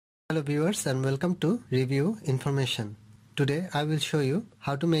Hello viewers and welcome to Review Information. Today I will show you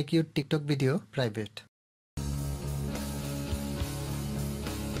how to make your TikTok video private.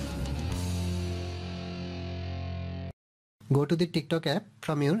 Go to the TikTok app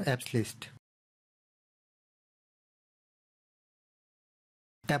from your apps list.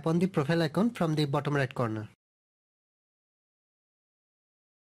 Tap on the profile icon from the bottom right corner.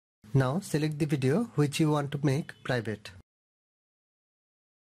 Now select the video which you want to make private.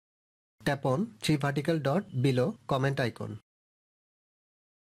 Tap on three vertical dot below comment icon.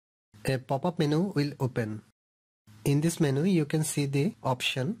 A pop-up menu will open. In this menu you can see the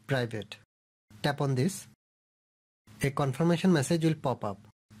option private. Tap on this. A confirmation message will pop up.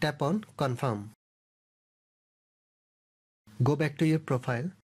 Tap on confirm. Go back to your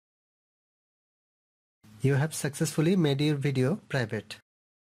profile. You have successfully made your video private.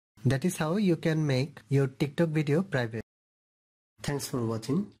 That is how you can make your TikTok video private. Thanks for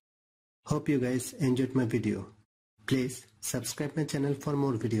watching. Hope you guys enjoyed my video. Please subscribe my channel for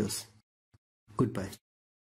more videos. Goodbye.